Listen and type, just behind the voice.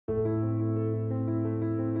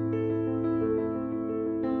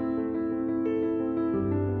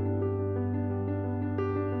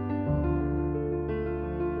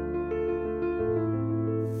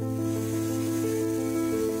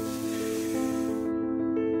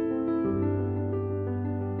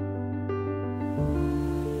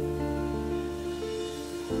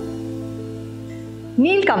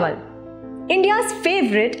Nilkamal, India's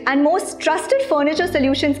favorite and most trusted furniture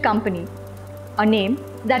solutions company, a name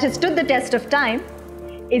that has stood the test of time,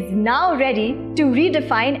 is now ready to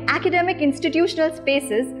redefine academic institutional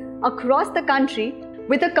spaces across the country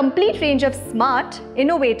with a complete range of smart,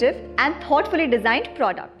 innovative and thoughtfully designed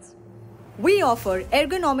products. We offer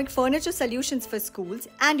ergonomic furniture solutions for schools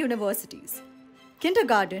and universities,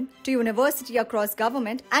 kindergarten to university across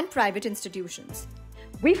government and private institutions.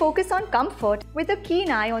 We focus on comfort with a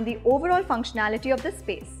keen eye on the overall functionality of the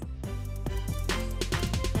space.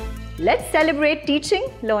 Let's celebrate teaching,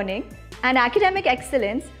 learning and academic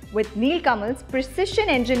excellence with Nilkamal's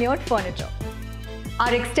precision-engineered furniture.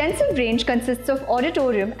 Our extensive range consists of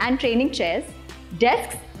auditorium and training chairs,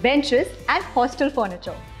 desks, benches and hostel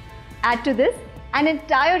furniture. Add to this an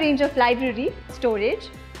entire range of library, storage,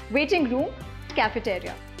 waiting room,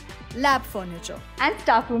 cafeteria, lab furniture and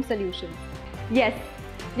staff room solutions. Yes,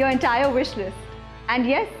 your entire wish list. And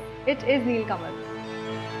yes, it is Nilkamal.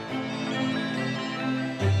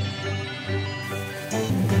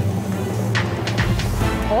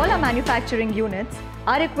 All our manufacturing units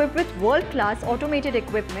are equipped with world-class automated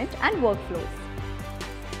equipment and workflows.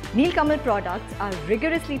 Nilkamal products are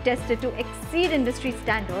rigorously tested to exceed industry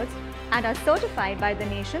standards and are certified by the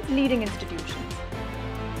nation's leading institutions.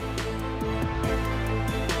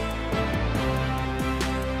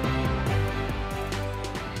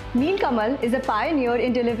 Nilkamal is a pioneer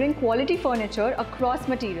in delivering quality furniture across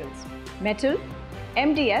materials, metal,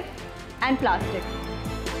 MDF and plastic.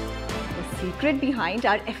 The secret behind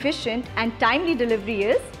our efficient and timely delivery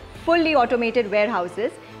is fully automated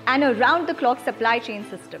warehouses and a round-the-clock supply chain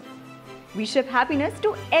system. We ship happiness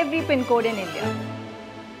to every pin code in India.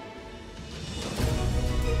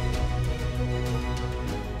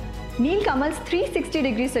 Nilkamal's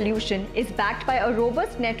 360-degree solution is backed by a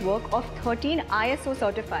robust network of 13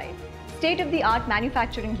 ISO-certified, state-of-the-art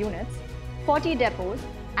manufacturing units, 40 depots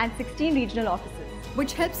and 16 regional offices,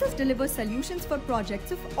 which helps us deliver solutions for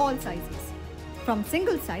projects of all sizes, from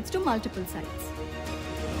single sites to multiple sites.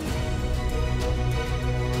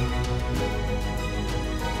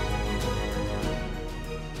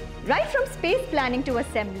 Right from space planning to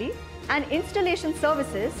assembly and installation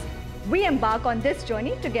services, we embark on this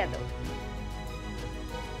journey together.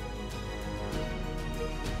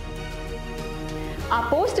 Our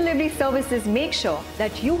post-delivery services make sure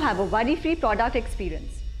that you have a worry-free product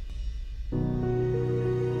experience.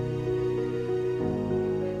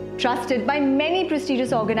 Trusted by many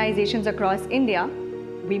prestigious organizations across India,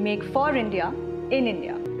 we make for India, in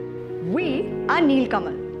India. We are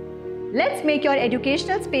Nilkamal. Let's make your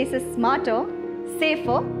educational spaces smarter,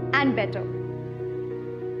 safer and better.